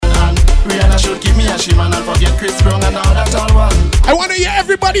Chris Brown and all that all one. I want to hear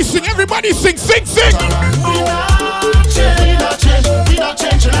everybody sing, sing. We not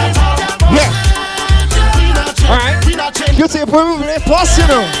change like all. Yeah. Alright. You see, we're moving it plus, you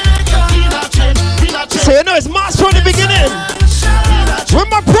know. So you know it's mass from the beginning. When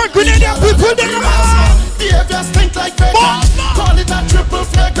my pro-Grenadian people there, behavior stink like fragrance. Call it a triple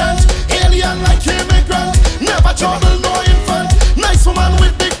fragrance. Alien like immigrant. Never trouble, no infant. Nice woman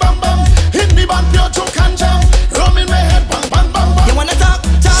with big bam bam. In the band, pure joke and jam. Rum in my head, bang bang bang bang. You wanna talk,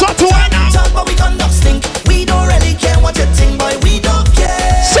 so to why now? talk, but we conduct stink. We don't really care what you think, boy. We don't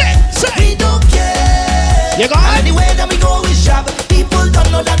care. Say. We don't care. You got it? And the way that we go is sharp. People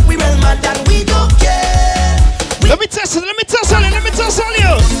don't know that we real mad and we don't care. Let me test you. I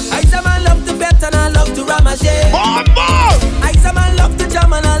say man love to bet and I love to ramage. More. I say man love to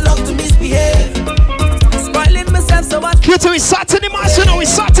jam and I love to misbehave. Spoiling myself so much. Q2 is Saturday mass, you know,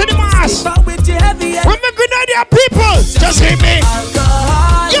 it's Saturday mass. But with you heavy and Remember Grenadian people, just hit me.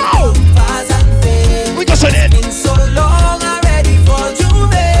 alcohol. Yo! We just said it. Been so long already for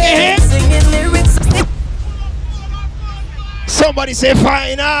Juve. Singing lyrics. Somebody say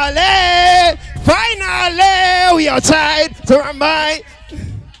finally, we outside to run by.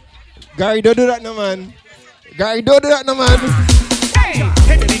 Gary, don't do that no man. Hey, Yo!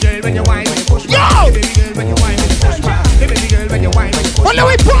 What do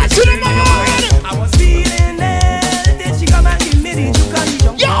we punch to the man? I was feeling it. Then she come and give me the juke and the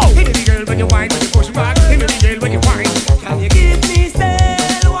jump. Yo! Can you give me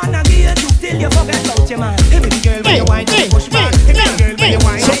style? Wanna give you juke till you forget about your man.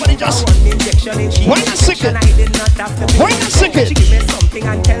 Somebody just why not sick it? Why not sick it? Give me something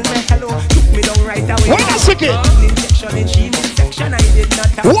and tell me hello. Took me down right away. Why not sick it? Injection, I did not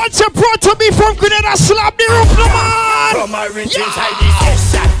have. What's your pro to be from Grenada? Slap the roof, no man! From my rich inside this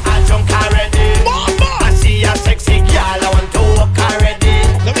session, I drunk already. I see a sexy girl, I want to walk already.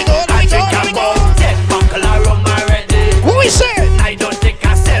 Let me go. I drink about 10 buckle of rum already. What we say? I don't take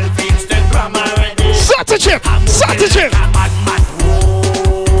a selfie, Instagram already. Sat a chip. I'm mad, whoa.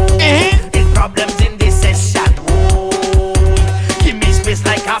 There's problems in this session, whoa. Give me space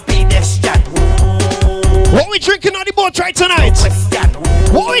like a pedestrian, whoa. What we drinking on the boat right tonight? Question,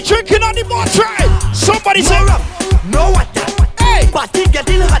 whoa. What we drinking on the boat right? Somebody say, No rum, no water. hey, Party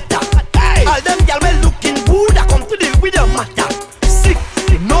getting hotter. hey. All them gyal well looking good, I come to deal with the matter. Sick,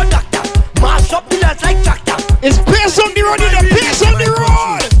 no doctor. Mash up the lands like tractor. It's pace on the road, the pace on the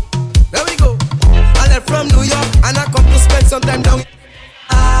road. There we go. I left from New York and I come to spend some time down.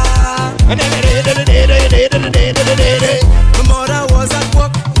 My mother was at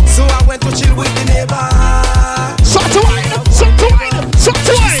work, so I went to chill with the neighbor.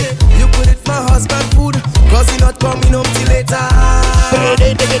 You put it my husband food, cause he not coming home till later.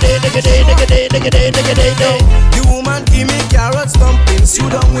 The woman give me carrots, dumplings, you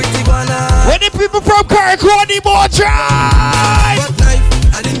done with the banana. When the people from Carrick on the boat right? But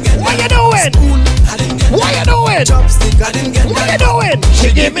knife, I didn't get What that. you doing? Spoon, I didn't get What you that. doing? Chopstick, I didn't get What you that. doing?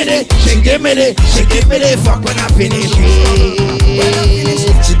 She give me the fuck when I finish. When I finish,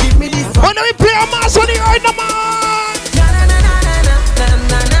 she give me the fuck. When we play a mass on the earth, no man.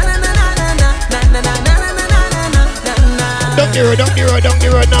 Down the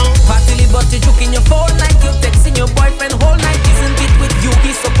road now. Partly but you juke in your phone like you texting your boyfriend whole night. Isn't it with you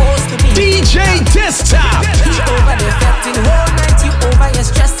he's supposed to be? DJ Desktop. You over there fetting whole night. You over here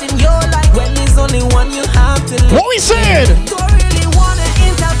stressing your life when there's only one you have to live. What we said? Don't really wanna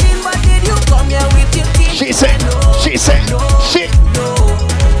intervene, but did you come here with your team? She said. No.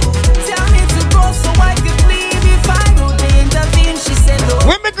 Tell me to go so I could leave if I don't intervene. She said no.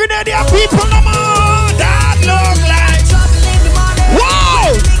 Women Grenadian people, no man. That look like. Trouble in the morning. Whoa!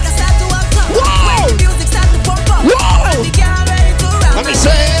 When the niggas start to walk up. Whoa! When the music start to pump up. Whoa! When the girl ready to rock. Let me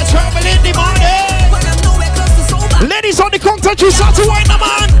say, trouble in the morning. When I'm nowhere close to sober. Ladies on the counter, you start to wine, no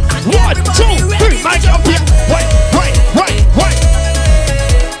man. 1, 2, 3, my job here. Wait.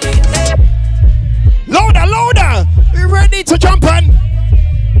 Louder. We ready to jump on?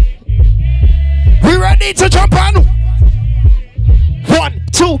 We ready to jump on? 1,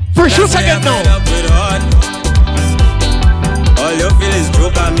 2, 3, shoot again now. All you feel is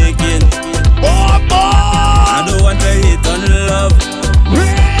joke I'm making. Oh boy! I don't want to hate on love,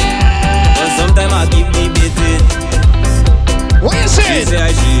 but sometimes I keep debating. What you She saying?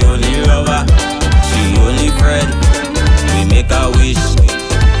 say she only lover, she only friend. We make a wish,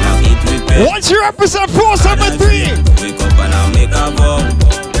 now eat with pay. Once you represent force number 3. Wake up and I make a vow.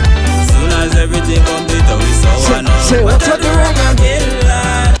 Soon as everything complete, we saw one on. Say what to do wrong again?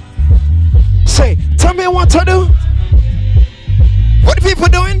 Say, tell me what to do. What the people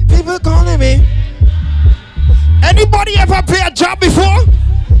doing? People calling me. Anybody ever play a job before?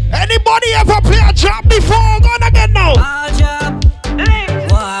 Anybody ever play a job before? Go on again now. A job.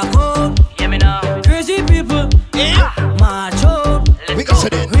 Walk out. Hear me now. Crazy people. Yeah. March out. We go to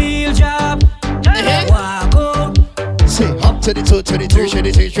the real job. Walk out. Say up to the 2, to the 3, to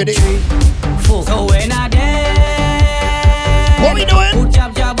the 3, to the 3. So when I dead, what we doing? put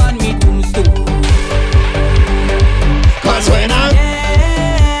job on me tombstone. Cause when I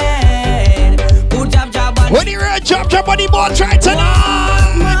dead, put job on me. when you real job on the board, try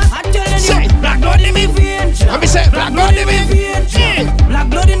tonight. Say black blood in me vein. Let me say black blood in me vein. Black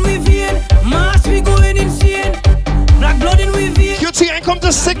blood in me vein. Mass we going insane. Black blood in me vein. QT, I ain't come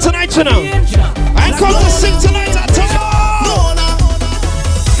to sing tonight, you know. I ain't come to sing tonight at all. No, no.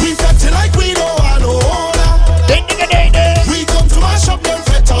 We fetty like we don't want no owner. We come to mash up them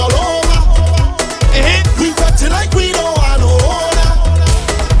fet all over. We fetty like we don't want no owner.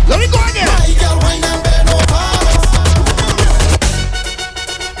 Let me go again. My girl wine and bend over.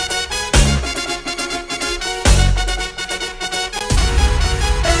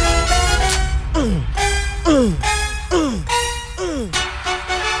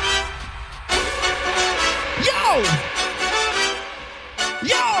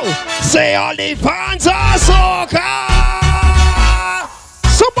 Say all the fans are soca.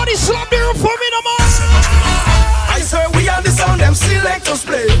 Somebody slap the roof for me, no more. I swear we are the sound them select us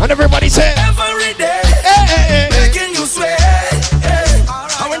play. And everybody say every day, making you swear.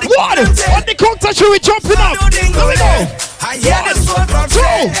 What? On the counter should we jumping up? There we go. I hear this one from 2,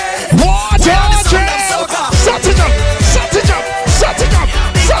 1, 2, 3. Set it up, set it up, set it up,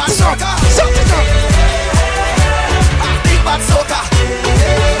 set it up, set it up.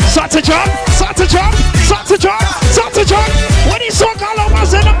 Saturday, Saturday, Saturday, Saturday. When he's so called over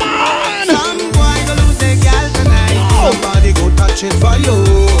in the man. Some boy go lose their girl tonight. Somebody go touch it for you.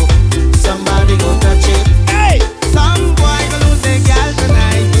 Somebody go touch it. Hey. Some boy go lose their girl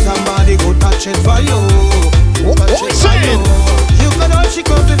tonight. Somebody go touch it for you. What we saying? You can all she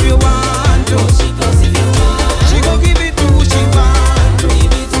comes if you want to. She go give it to who she want to.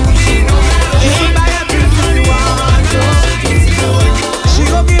 She can buy a drink if you want to. She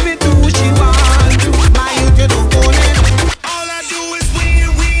go give it to who she want to. My youth you don't own it. All I do is win,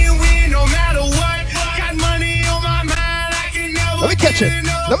 win, win, no matter what. Got money on my mind, I can never. Let me catch it.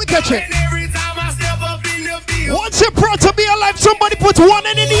 Let me catch it. Every time I step up in the field. Once you're proud to be alive, somebody put one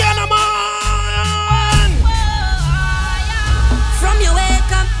in Indiana, man. From your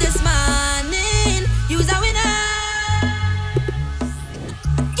wake up this morning, you's a winner.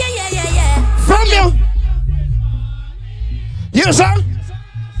 Yeah. From you. Yes, sir.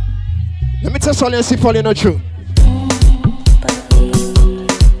 Let me tell you and see if you know true.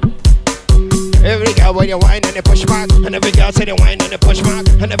 Every girl when you whine and you push back, and every girl say the whine and the push back,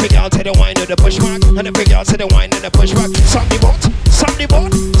 and every girl say the whine and the push back, and every girl say the whine and the push back. Some the boat, some the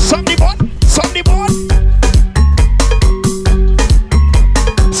boat, some the boat, some the boat.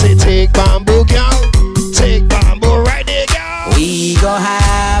 Say take bamboo, girl, take bamboo right there, girl. We go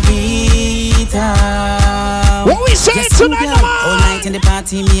have it up. What we say tonight, man? All night in the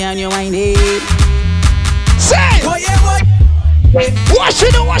party, me and you wine it. Say. Oh yeah, boy. Wash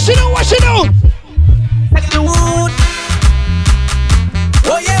it out, wash it out, wash it out. The wood.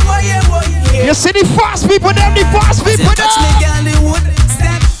 Oh yeah. You see the fast people them, the fast people them. Touch me, girl, the wood.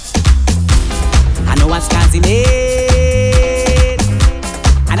 Step. I know what's causing it,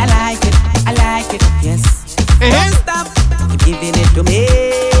 and I like it, yes. Don't stop, keep giving it to me.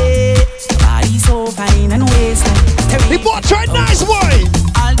 Body so fine and waistline. The boy try nice boy.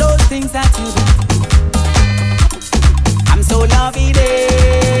 All those things that you do, I'm so loving it.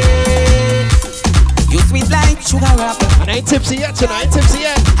 You sweet like sugar up. And I ain't tipsy yet tonight, tipsy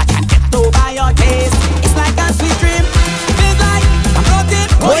yet. I can't get over your taste. It's like a sweet dream. Feels like I'm floating.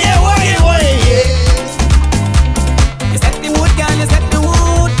 Oh yeah. You set the wood, girl, you set the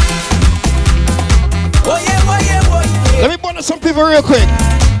wood. Oh yeah. Let me bother some people real quick.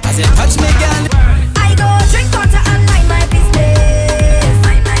 As you touch me, girl. I go drink water and mind my business.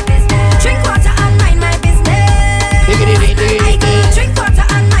 Drink water and mind my business. I go drink water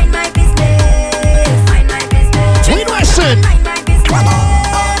and mind my business. We listen. Mind my business.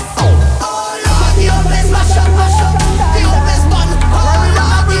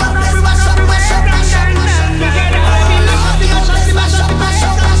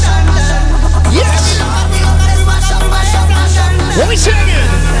 Yes. What we say again?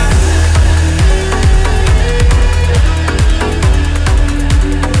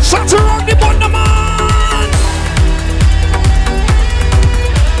 Start to rock the button, man.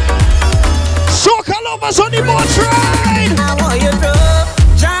 Soca lovers on the boat ride.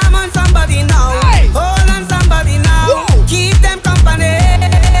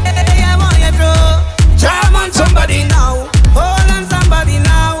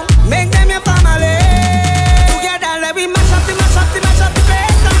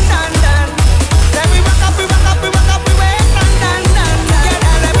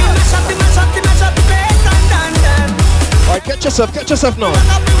 Catch yourself now.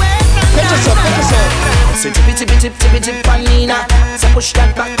 Catch yourself. Say tippy tip on Nina. So push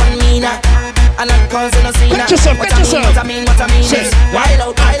that back on Nina. And I'm causing a scene. Catch yourself. What I mean is wild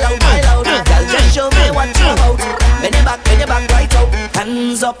out. Girl, just show me what you about. Bend your back right out.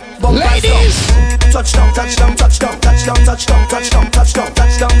 Hands up, ladies. Touchdown.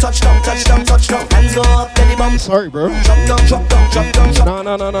 Hands go up, belly bump. Sorry, bro. Drop down. No.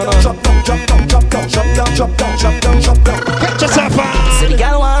 Drop down. Catch yourself. So the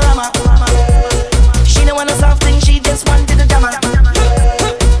girl want rama. She don't want a soft thing, she just wanted a drama.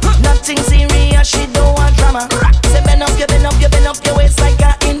 Nothing serious, she don't want drama. Say bend up your waist like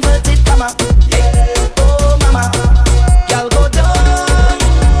a inverted comma. Oh mama, girl go down.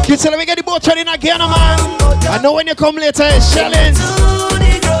 You tell me get the boat running again, man. I know when you come later, it's challenge.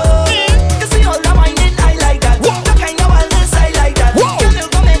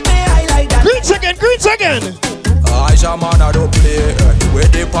 Greens again. Aisha man, I don't play. Where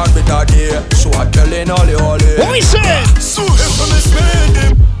they pan with a day. So I telling all the. What we say? So if I'm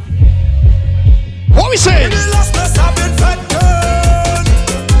spending. What we say? The last place I've been fed.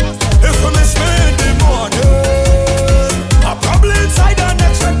 If I'm spending money, I'm probably inside the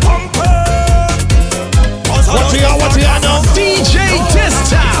next red pumping. What we are now? DJ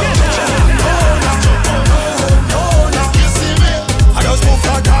Testa. I just move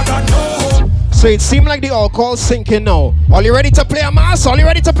for that. So it seems like the all-call sinking now. Are you ready to play a mass?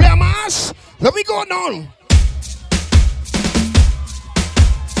 Let me go now.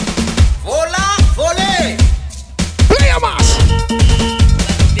 Vola, vole. Play a mass.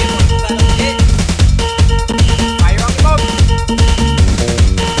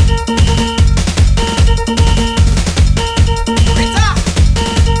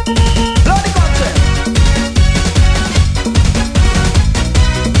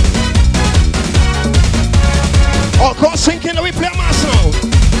 All-call sinking, let me play a mass now.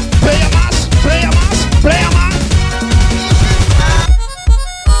 Play a mass.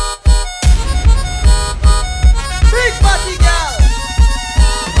 Big party girl.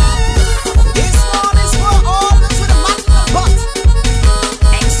 This one is for all to the maximum butt.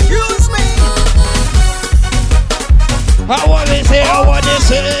 Excuse me. I want to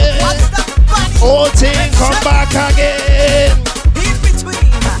say. What's the funny? Whole thing come back again. In between.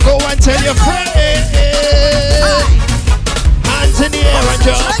 Go and tell your friend. Hands in the air and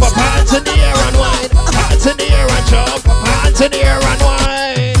jump up, hands in the air and wine. Hands in the air and jump up, hands in the air and wine.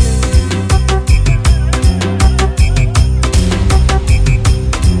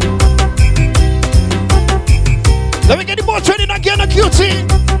 Let me get the boat training again, a cutie.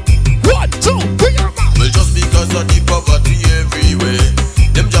 1, 2, 3, Well, just because of the poverty everywhere,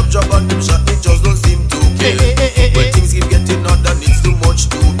 them job and them shot, they just don't seem to care. When things keep getting hot and it's too much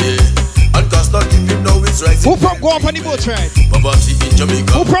to bear, and cost of living now it's rising. Who from go up on the boat ride? Poverty in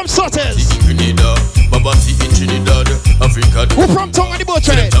Jamaica. Who from Sotters? In Grenada. Poverty in Trinidad, Africa. Who from Tongue on the boat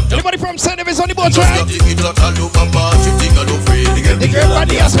ride? Anybody from St. Davis on the boat ride? The girl by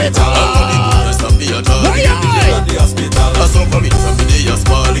the hospital.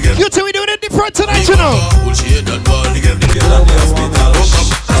 You two, we doing it different tonight, you know.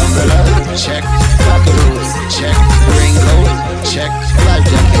 Check, pocket rules, check, ring gold, check, life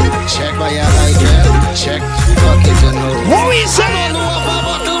jacket, check, buy a light girl, check, pocket and roll. What we say?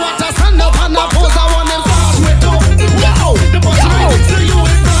 Stand up and pose, I want them fast, wet up. Yo, the boss ready to you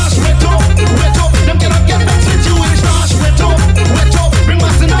in fast, wet up. Them cannot get back with you in fast, wet up. Bring my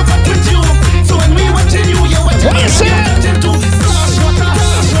sin up with you. So when we watching you, you're wet up. What you say?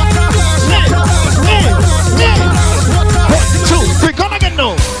 We're gonna get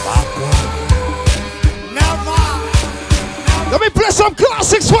no. Let me play some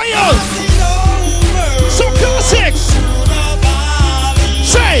classics for you. Some classics.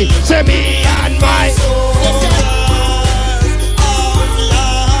 Say me and my.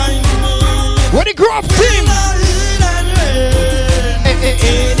 What the group team?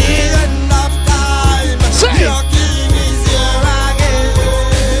 Say.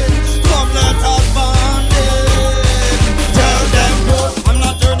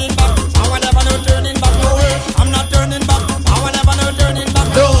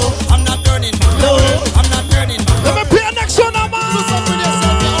 Let me play next one, man.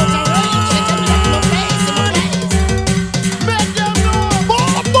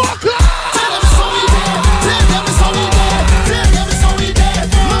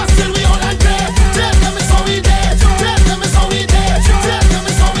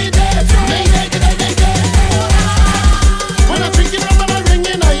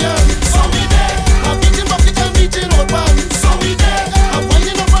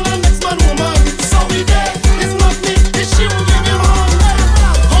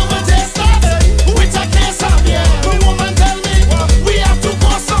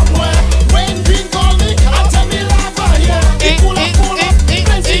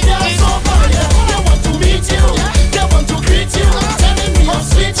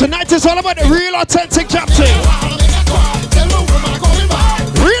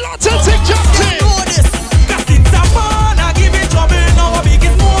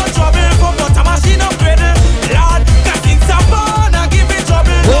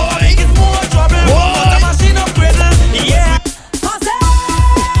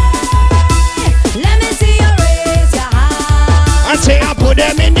 put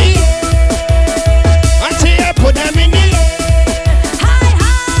them in the air. I say I put them in the air. High,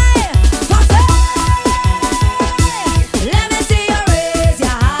 high, pop it. Let me see you raise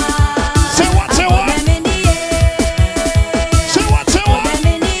your hand. Say what, say what? Put them in the air. Say what, say Put what? them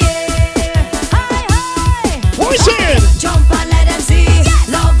in the air. High, high. What we saying? Jump and let them see.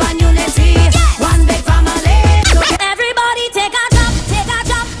 Love and unity. One big family. So everybody take a jump, take a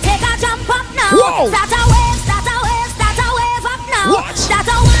jump, take a jump up now. Whoa. Start a wave, start a wave, start a wave up now. What? Start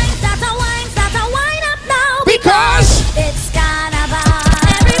a wine, start a wine, start a wine up now. Because It's carnival.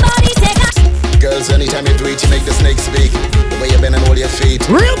 Everybody take a Girls, anytime you do it, you make the snake speak. The way you bend and hold your feet.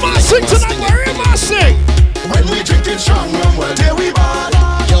 real massive tonight, we're real massive. When we drink it strong, well, there we ball.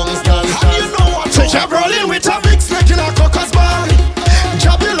 Youngs, girls, And you know what? So Jab rolling with a big snake in a cocker's ball.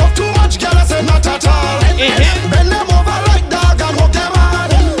 Jab you love too much, girl, I say not at all. Bend them over like dog and hook them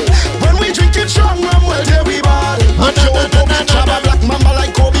hard. When we drink it strong, well, there we ball. Jab a black mamba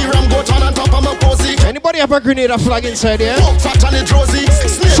like Kobe Rambo, turn on top of my posy. Anybody have a grenade flag inside here? Walk fat and it rosy.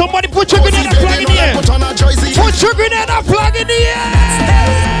 Snake. Somebody put your grenade flag in the air. Put on a jersey. Put your grenade flag in the air.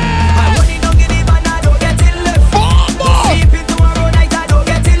 I want it, don't get it, but I don't get it left. Bomba! Sleep into a road night, I don't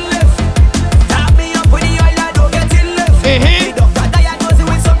get it left. Tap me up with the oil, I don't get it left. The doctor diagnosed me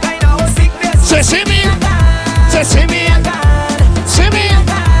with some kind of sickness. Say see me, say see me, see me.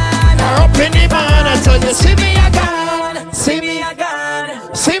 We're up in the barn, I tell you, see me again, see me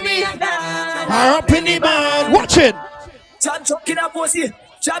again, see me. We're up in the barn. Watch it. Chop chucking up pussy,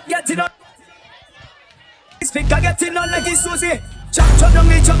 chop getting up. Speaker getting on like it's Susie. Chop down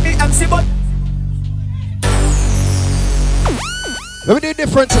the MC but Let me do it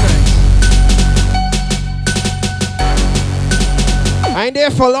different tonight. I ain't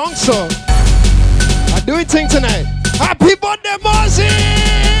there for long, so I do it thing tonight. Happy birthday, Mozzie!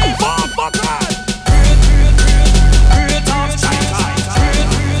 Oh my God!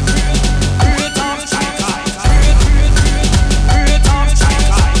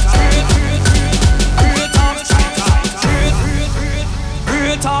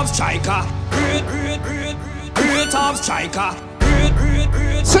 Top striker, top striker,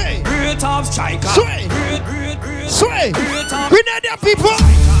 Say, top striker. sway, sway. Grenadier people,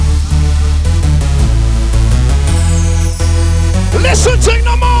 listen to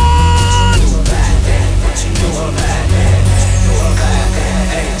the man.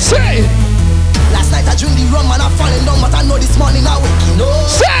 Say, Last night I drink the rum and I'm falling down, but I know this morning I waking up.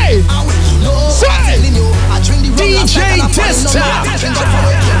 say, I waking up. Say. I'm telling you, I drink the rum last night and I'm falling DJ down, but I drink up for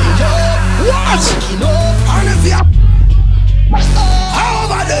waking up. what? Waking up. And if you how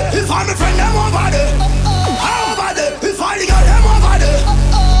over there? If I'm a friend, them over there. How over there? If I got them over there.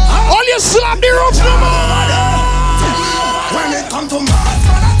 All you slap the roof, no man. When it come to mass,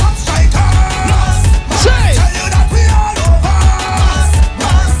 man, I top striker. Say, Tell you that we all over.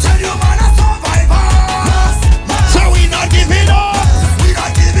 Tell you man, a survivor. so we not giving up. We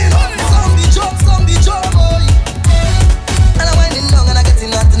not giving up. Some the job, boy. And I'm winding down and I'm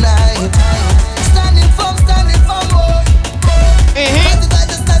getting out tonight. Standing firm, boy. But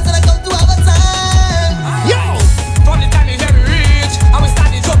the times that I come to have a time. Yo, From the time you hear me reach, I will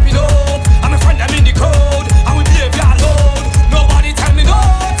stand it jumping up. I'm a friend, I'm in the code. I will behave alone. Nobody tell me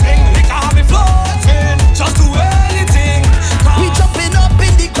nothing. Liquor have me floating. Just do anything. We jumping up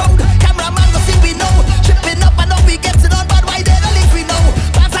in the crowd. Cameraman go see we know. Tripping up and now we getting on bad. Why they don't leave we know?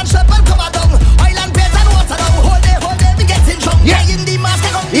 Pants and shirt and cover down. Oil and bed and water down. Hold day, we getting drunk. Yeah. In the mask,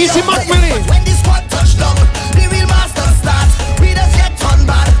 they come Easy, down. Mac Millie. When the squad touch down, the real master starts. We just get on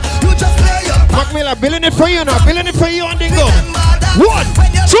bad. You just play your part. Mac Miller, billing it for you now, billing it for you on the go. Remember that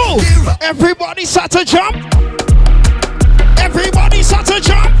 1, 2, everybody start to jump. Everybody start to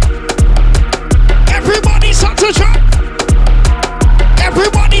jump. Everybody start to jump.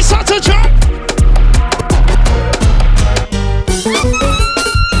 Everybody start to jump.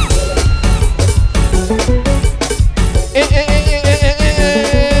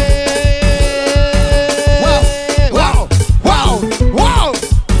 Wow, wow, wow.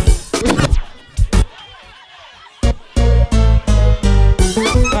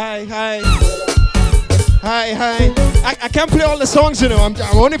 Hi. I can't play all the songs, you know. I'm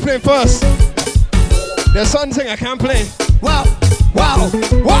only playing first. There's something I can't play. Wow. Wow.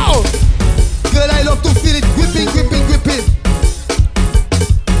 Girl, I love to feel it. Whipping.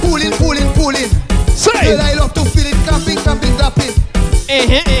 Pulling. Say. Girl, I love to feel it. Clapping. Clapping.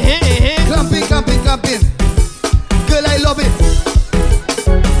 Girl, I love it.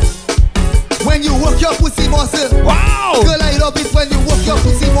 When you work your pussy muscle. Wow. Girl, I love it when you work your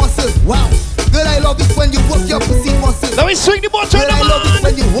pussy muscle. Wow. Girl, I love it when you work your pussy muscle. Let me swing the ball to Girl, the I love it man.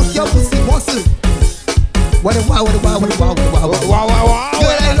 when you work your pussy muscle. Wow. Wow.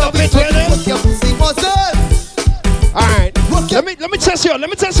 test you. Let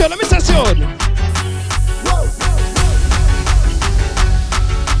me test you.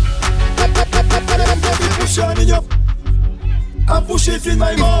 Push on in your and push it in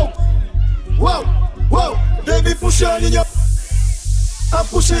my mouth. Whoa, baby, push on in your and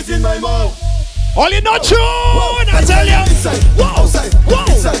push it in my mouth. All you know, true, I tell you. Inside, outside,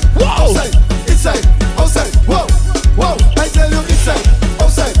 inside, outside, inside, outside, whoa, I tell you, inside,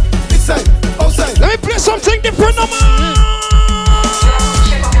 outside. Let me play something different, no man.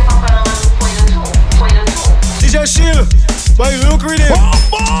 DJ Shield, why you look ready? Shake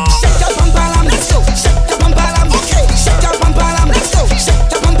your bum palam, let's go. Shake your bum palam, okay. Shake your bum palam, let's go.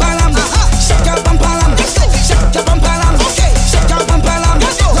 Shake your bum palam, shake your bum palam, let's go. Shake your bum palam, okay. Shake your bum palam,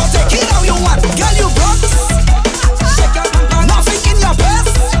 let's go. Now take it how you want, girl, you broke. Shake your bum palam, nothing in your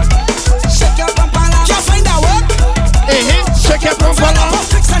purse. Shake your bum palam, can't find that work. Shake your bum palam.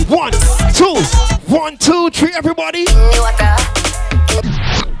 1, 2, 1, 2, 3, everybody.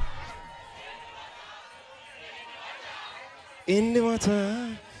 In the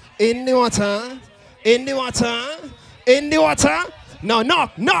water, in the water, in the water, in the water. No,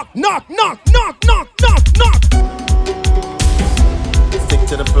 knock. Stick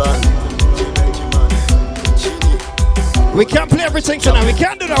to the plan. We can't play everything tonight. We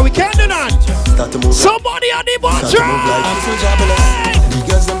can't do that. Start to move. Somebody on the bus. I'm so jobless. The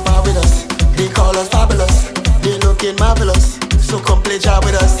girls them bar with us. They call us fabulous. They looking marvelous. So come play job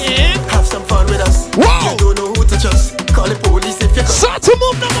with us. Yeah. Have some fun with us. Whoa. You don't know who to trust. Call the police if you come. Start to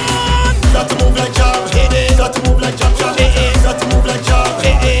move, the man. Start to move like job. Start to move like job. Start to move like job.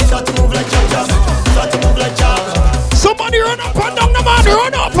 Start to move like job. Start to move like job. Somebody run up and down, the man.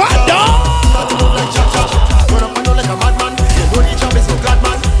 Run up and down. Start to move like job. Run up and down like a madman. You know the job is no glad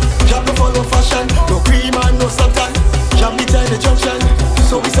man. Job no follow fashion. No cream and no sultan. Job meet in the junction.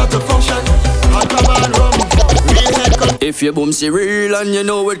 So we start to function. Hot club and rum. Real head gun. If your boom see real and you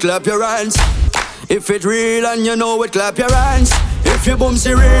know it, clap your hands. If it real and you know it, clap your hands. If your boom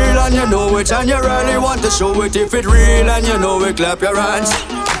see real and you know it, and you really want to show it. If it real and you know it, clap your hands.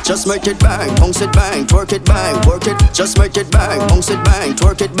 Just make it bang, bounce it bang, twerk it bang, work it. Just make it bang, bounce it bang,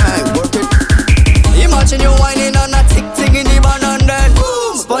 twerk it bang, work it. Imagine you whining on a tick thing in the van and then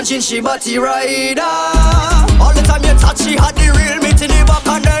boom, sponging she body rider. All the time you touch, she had the real meat in the back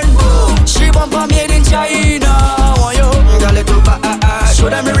and then boom, she bumper made in China. Want you, girl, it to back, show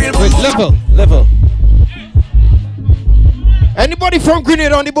them the real boom. Wait, level. Anybody from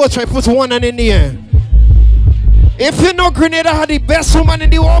Grenada on the boat, try put one hand in the air. If you know Grenada had the best woman in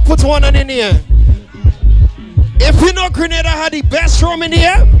the world, put one hand in the air. If you know Grenada had the best room in the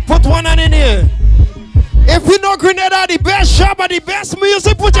air, put one hand in the air. If you know Grenada had the best shop and the best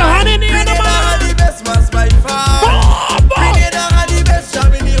music, put your hand in the air. Grenada had the best mass by far. Grenada had the best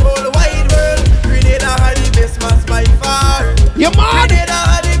shop in the whole wide world. Grenada had the best mass by far. You mad? Grenada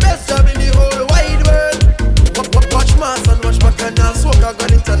had the best shop in the whole wide world. Watch mass and watch bacchanal. Soca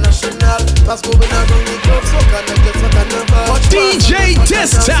gone international. Let's go in a round the club. Soca not just a carnival. DJ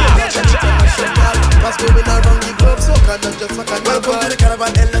Testa. Let's go in a round the club. Soca not just a carnival. Welcome to the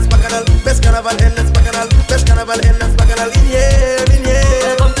carnival, endless bacchanal. Best carnival, endless bacchanal. Best carnival, endless bacchanal. In here.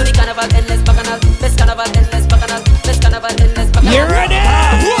 Welcome to the carnival, endless bacchanal. Best carnival, endless bacchanal. Best carnival, endless bacchanal. You ready?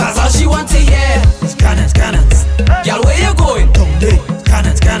 Cause all she want to hear is cannons. Girl, where you going? Someday,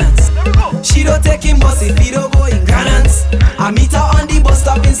 cannons. She don't take him bus if he don't go in cannons. I meet her on the bus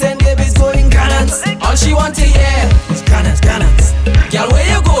stop in St. David's going cannons. All she want to hear is cannons. Girl, where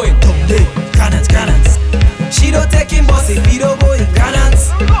you going? Someday, cannons. She don't take him bus if he don't go in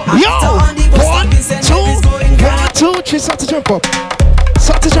cannons. I meet her on the bus stop in St. David's going cannons. 1, 2, 3, start to jump up.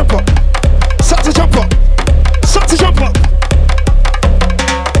 Start to jump up.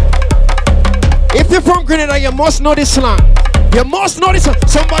 If you're from Grenada, you must know this slang.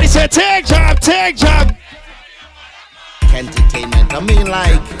 Somebody say, take job. Entertainment. I mean,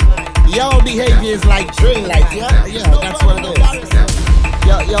 like, your behavior is like drill, like, yeah, that's what it is.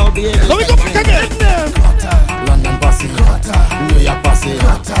 Your behavior. Let me go back again. London posse, New York posse,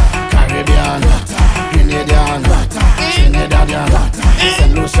 Caribbean, Grenadian, Trinidadian,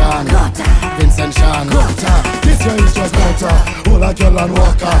 St. Lucian, Vincent Shan. This year is just better. Hold a girl and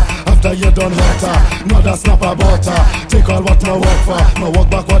walk her. After you done hurt her, mother snap about her. Take all what me work for, me walk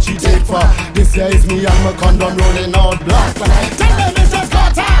back what she take for. This year is me and my condom rolling out black. Tell them it's just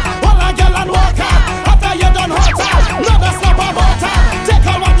got her. Hold a girl and walk her. After you done hurt her, mother snap about her. Take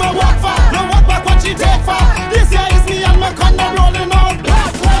all what me work for, me walk back what she take for. This year is me and my condom rolling out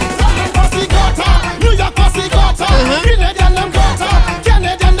black. London posse got her, New York posse got her, Grenadian them got her,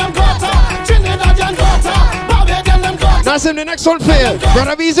 Canadian them got her, Trinidadian got her, Barbadian them got her. That's him, the next one fail.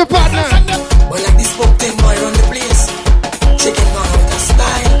 Brother B is your partner. Well, like this fuck thing boy run the place. Chicken gun.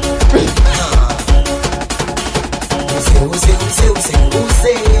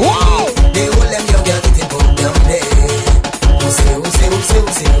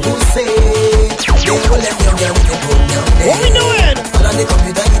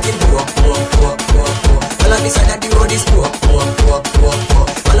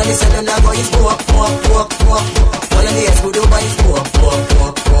 is pork. All of the yes we do buy is pork.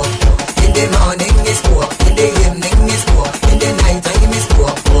 In the morning is pork, in the evening is pork, in the night time is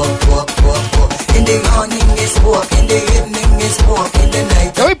pork. In the morning is pork, in the evening is pork, in the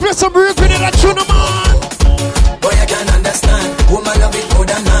night. Can we play some real good in that tune, man? Boy, I can understand. Woman love it more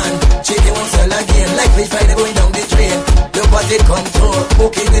than man. Chicken won't sell again, like fish fry going down the drain. Look what it control.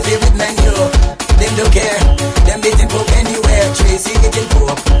 Cooking the favorite menu. Them don't care. Them eating pork anywhere. Tracy eating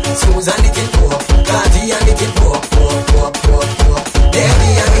pork, Susan eating pork, Cardi and eating pork.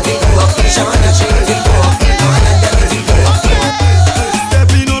 Debbie and eating pork, Shana she eating pork, all of them eating pork.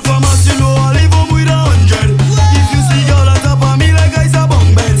 Stepping out from us, you know I live home with 100. If you see girl on top of me like guys a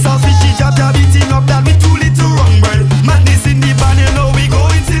bunk bed. Selfie jab eating up that with too little wrong bread. Madness in the band, you know we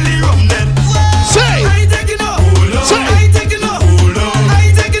going till the rum dead. Say, I ain't taking no hold on. I ain't taking no hold on. I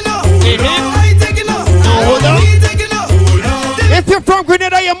ain't taking no hold on. I ain't taking no hold on. I ain't taking no hold on. if you're from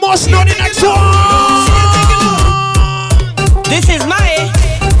Grenada, you must know the next one. This is my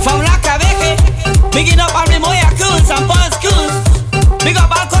from Lakabeke. Bigging up all the Moya Coons and Paul's Coons. Big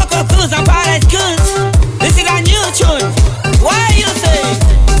up all Coco Coons and Paradise Coons. This is a new tune. Why you say?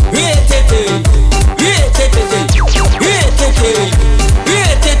 Re-tete, re-tete, re-tete, re-tete,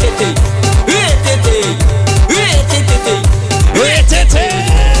 re-tete, re-tete, re-tete.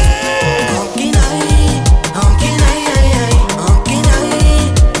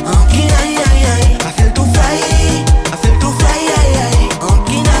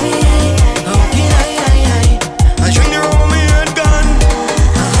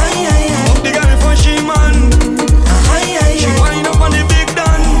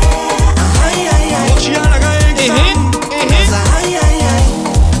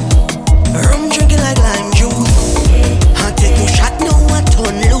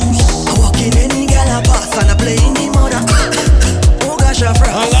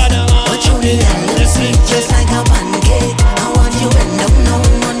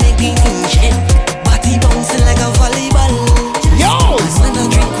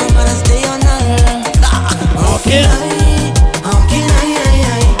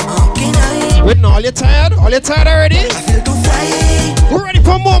 All you tired already? We're ready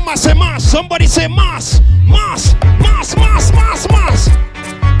for more mass and mass. Somebody say mass. Mass. Mass, mass, mass, mass.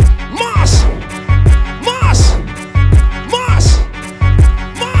 Mass. Mass. Mass.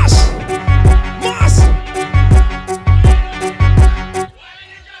 Mass. Mass.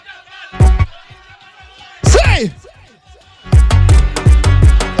 Say.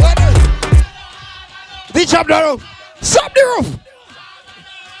 DJ up the roof. Stop the roof.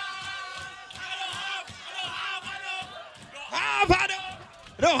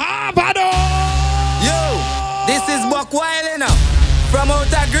 Yo, this is Buck Wild, from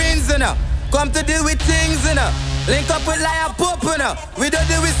outer Greens, come to deal with things, link up with Lion Pope, we don't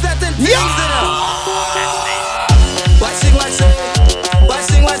deal with certain things, Washing,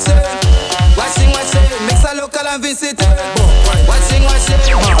 mix a local and visit. Washing, mix a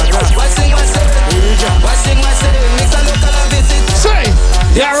local and visit. Say,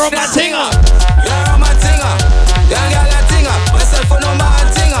 you're a tinga. Young girl a tinga, myself for no man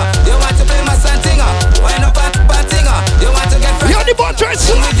tinga. You want to play my son tinga? Why not pat tinga? You want to get fresh? You're the boy trying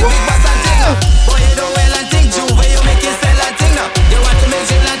to make you big bass and tinga. Boy you don't well and think Juve, you make it sell and tinga. You want to make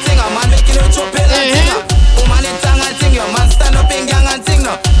jail and tinga, man making you chop and tinga. Woman in tongue and ting, your man stand up in gang and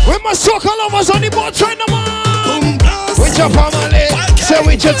tinga. We must talk all of us on the boat trying to man. With your family, say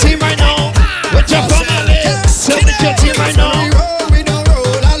with your team right now. With your family, say with your team right now.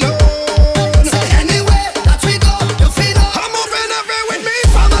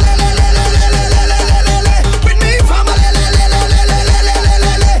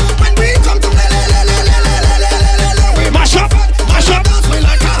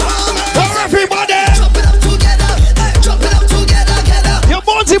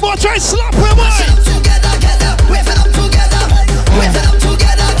 Try slap him on.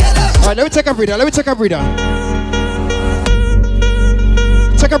 Alright, let me take a breather.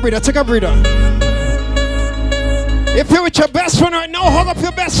 Take a breather. If you're with your best friend right now, hug up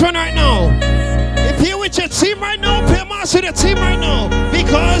your best friend right now. If you're with your team right now, pay mass to the team right now.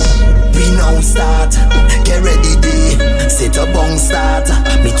 Because we now start, get ready day. Set a bong start,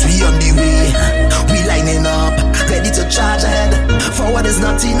 meet we on the way. We lining up, ready to charge ahead. Forward is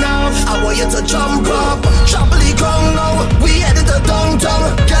not enough, I want you to jump up. Trample the ground now, we headed to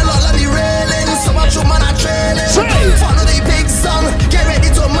downtown. Get all of the railing, so much woman are trailing. Follow the big song, get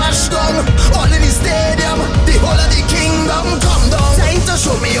ready to mash down. All in the stadium, the whole of the kingdom come down. Time to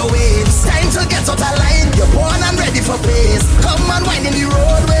show me your ways, time to get out of line. You're born and ready for pace. Come and wind in the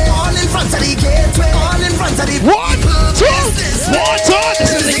roadway, all in front of the gateway, all in front of the 1, 2, 1, 2,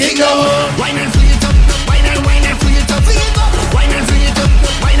 this is the kingdom. Wine and fling it up. Wine and fling it up. Wine and fling it up.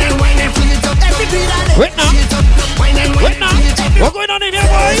 Wine and fling it up. Every beat. Wait now. Wine and Wait now. What's going on in here,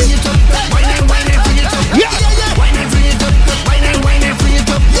 boys? Wine and fling it up. Yeah. Wine and fling it up. Wine and fling it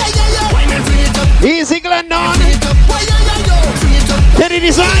up. Wine and fling it up. Easy, Glendon. Teddy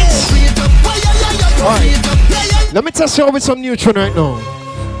Designs. Alright. Let me test you out with some new tune right now.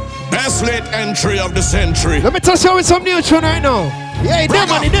 Best late entry of the century. Let me test you out with some new tune right now. Yeah, you there,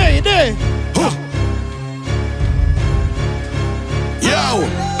 man, you there. Yo,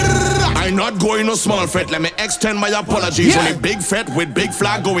 I'm not going no small fete. Let me extend my apologies. Only big fete with big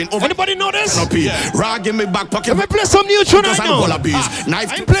flag going over. Anybody know this? Rag in me back pocket. Let me play some new tune right now. I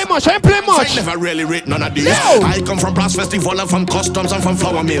ain't play much. I never really rate none of these. I come from Brass Festival and from customs and from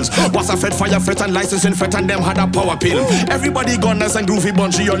flour mills. Was a fed fire fete and licensing fete and them had a power pill. Everybody gone nice and groovy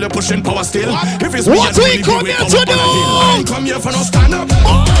bunchy, all you pushing power still. If it's what we come here to do? I come here for no stand up.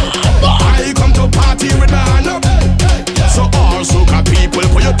 I come to party with my hand up. So all soca people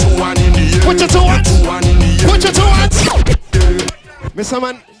put your 2-1 in the air. Put your 2-1 in the air. Put your 2-1.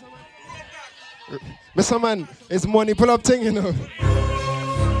 Mr. Man, it's money pull up thing, you know.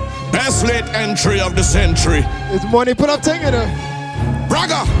 Best late entry of the century. It's money pull up thing, you know.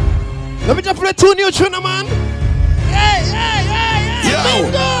 Braga. Let me just play 2 new tunes, man. Yo,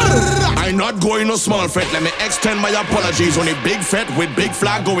 I'm not going no small fete. Let me extend my apologies. Only big fete with big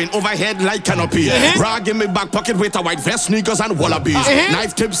flag going overhead like canopy. Rag in me back pocket with a white vest, sneakers and wallabies.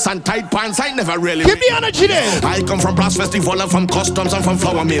 Knife tips and tight pants. I never really. Give the energy there. I come from Brass Festival and from customs and from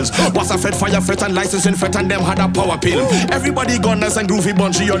flour mills. Was a fed fire fete and licensing fete and them had a power pill. Everybody gone nice and groovy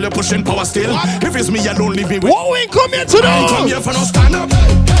bunchy, all you pushing power still. If it's me alone, leave me with. What we come here to do? I come here for no stand up.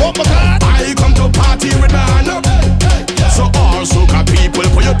 Oh my God. I come to party with my hand up. So all soca people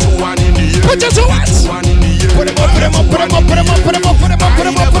put your 2-1 in the air. Put your 2-1 in the air. Put them up, put them up, put them up, put them up, put them up, put them up, put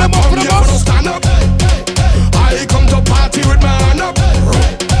them up, put them up, put them up. Stand up. I come to party with my hand up.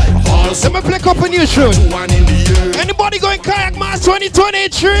 Let me play up a new tune. Anybody going Kayak Mass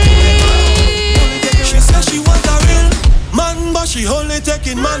 2023? She says she want a real man, but she only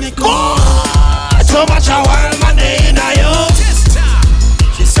taking money. So much a wild man in a yo.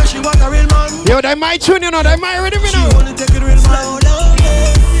 She says she want a real man. Yo, that my tune, you know, that my rhythm, you know. She only take it real man. Yo.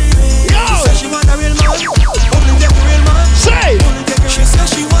 She says she want a real man. Only take a real man. Say. She says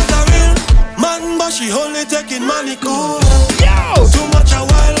she want a real man, but she only taking money. Yo. Too much a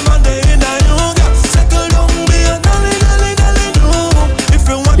wild man they in a yoga. Settle down, be a dolly, dolly, dolly, no. If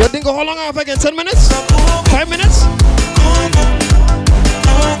you want. You think how long I have again? 10 minutes? 5 minutes?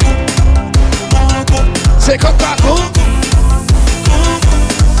 Say Coca-Cola.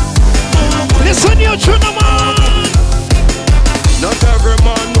 Listen, you tune, man. Not every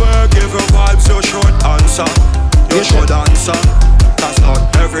man will give a vibes, you should answer. You should answer. That's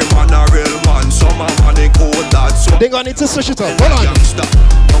not every man a real man. Some a money cold, that's what. They gonna need to switch it up. Hold on. Youngster,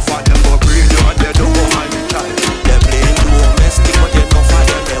 no for them go breed you and they don't go hang tight. They play domestic, but they don't for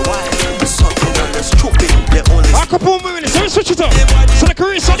them they wild. Something that is stupid, they only. A couple more minutes, let me switch it up. So the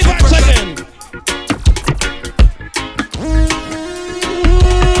career study vibes again.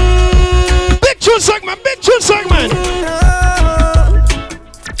 Big tune segment, big tune segment.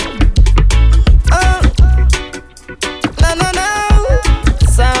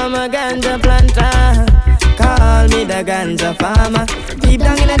 I'm a ganja planter. Call me the ganja farmer. Deep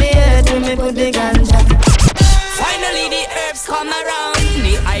down in the earth, we me put the ganja. Finally the herbs come around.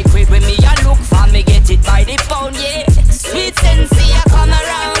 The high grade when me a look for me get it by the pound, yeah. Sweet sensei a come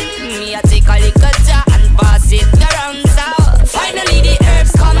around. Me a take a little jar and pass it around. So finally the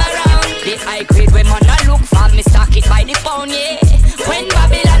herbs come around. The high grade when man a look for me stock it by the pound, yeah. When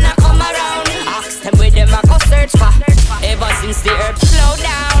Babylon a come around, ask them where them a go search for. Ever since the herbs slow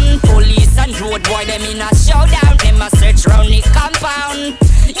down, police and road boy them in a showdown. Them a search round the compound.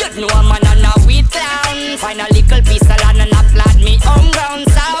 You know a man and a weed clown. Find a little piece of land and a plant me home ground.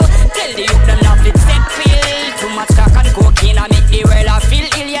 So tell the youth them not fit set feel. Too much cock and cocaine I make the world I feel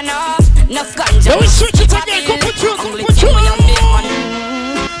ill, you know. Enough ganja. Let me switch it again. Come put you.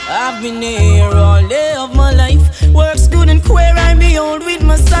 I've been here all day of my life. Works good and queer, I behold with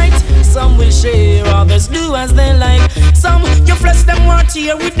my sight. Some will share, others do as they like. Some you flesh them want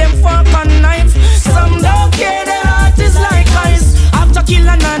here with them fork and knife. Some don't care, their heart is like ice. After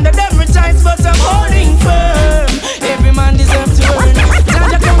killing under them retires, but I'm holding firm. Every man deserves to earn. Now you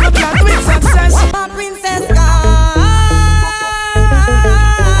come to plant with success. My princess gone,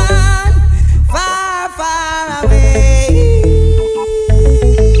 far, far away.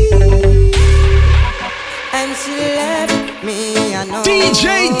 And she left me alone.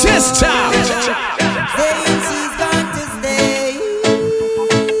 DJ Distal. Saying she's going to stay.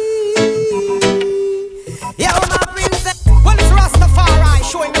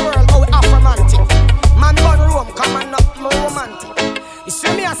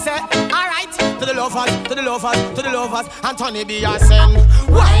 flowers and Tony be a send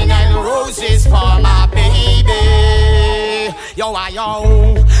wine and roses for my baby. Yo, I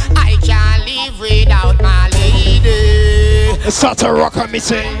can't live without my lady. It's such a rock on me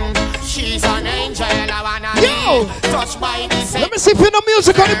sing. She's an angel, I wanna be touched by this. Let me see if you know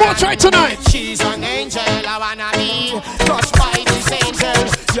music on the boat right tonight. She's an angel, I wanna be touched by this angel.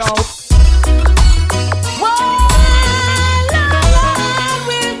 Yo.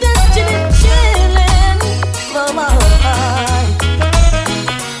 We're just chillin'.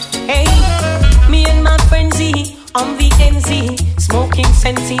 Hey, me and my friend Z on VNZ, smoking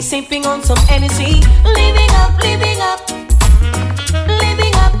Sensi, sipping on some energy, living up, living up.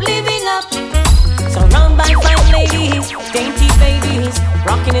 Living up, surrounded by fine ladies, dainty babies,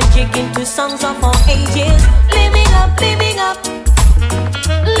 rocking and kicking to songs of all ages. Living up, living up,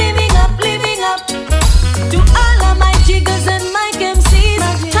 living up, living up. To all of my jiggers and my MCs,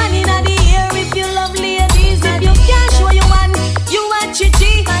 honey in the air if you love ladies. If you can't show you one, you are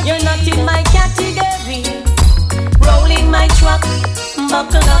chichi. You're not in my category. Rolling my truck,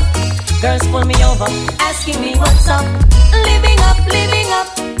 buckle up. Girls pull me over, asking me what's up. Living up, living up.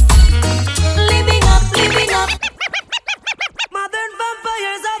 Living up, living up. Modern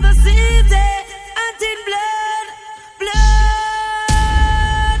vampires of the city, hunting blood,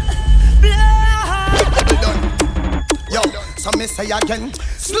 blood, blood. Yo, so me say again,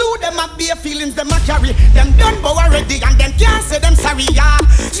 slew them up bare feelings them a carry. Them done bow already and them can't say them sorry, yeah.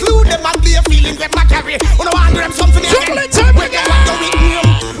 Slew them up bare feelings them a carry. Who no want them something again? When them want to with him,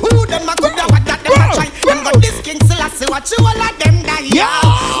 who them a good what that them a try? Them got this king still a say what you all of them die, yeah.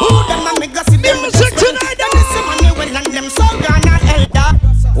 Who them a make us see them music tonight? Them is some money well and them so gonna elder.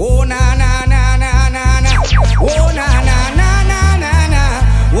 Oh na na na na na na. Oh na na na na na na.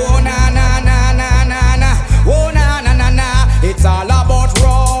 Oh na na na na na na. Oh na na na na. It's all about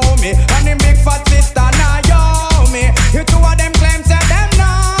Romy and the big fat sister Naomi. You two of them claims that them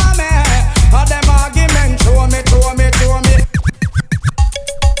know me. All them arguments show me.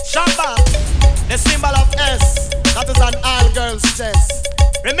 Shabba, the symbol of S, that is an all-girls chest.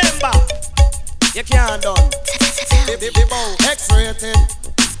 Remember, you can't done. The bow X-rated,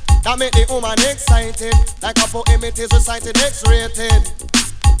 that make the woman excited. Like a poem it is recited, X-rated.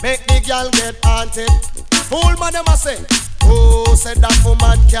 Make the girl get haunted. Fool man them a say, who said that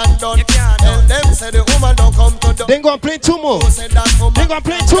woman can't done? Tell them say the woman don't come to do. They gonna play two more. Who said that woman? They gonna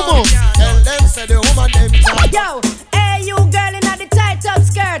play two more. Tell them say the woman them can't. Yo, hey you girl in the tight up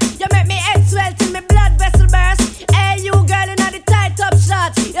skirt, you make me head swell till me blood vessel burst. Hey you girl in the tight up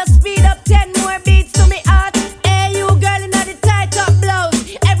shorts, you speed up 10 more beats to me heart. Hey you girl in the tight up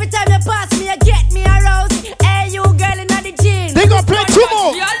blouse, every time you pass me you get me aroused. Hey you girl in the jeans, they gonna play two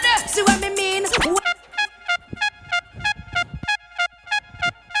more. See what me mean?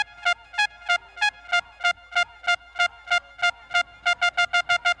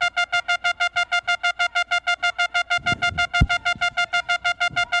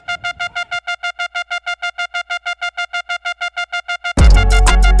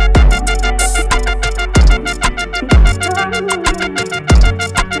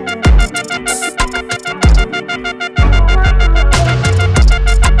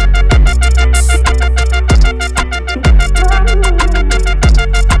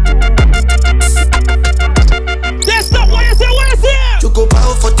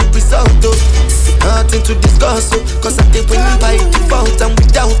 Nothing to discuss, cause I did win by default and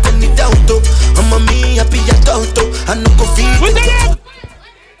without any doubt. I'm a me happy adult, I no go feel.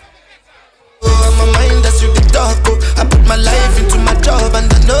 I'm a mind that's you the talk. I put my life into my job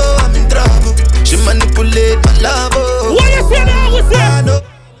and I know I'm in trouble. She manipulate my love. What you say now? What's that?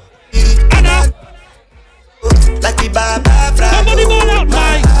 I know. Like the Baba Fra. Somebody go out,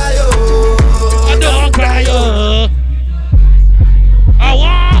 Mike. I don't cry, I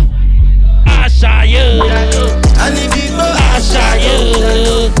want. Ashayo,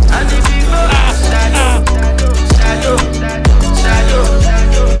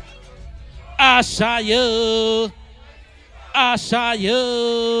 Ashayo,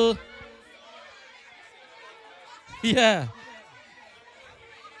 Ashayo. Yeah.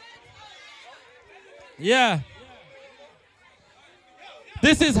 Yeah.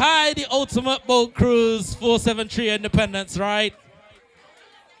 This is High, the Ultimate Boat Cruise 473 Independence, right?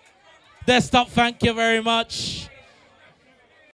 Desktop, thank you very much.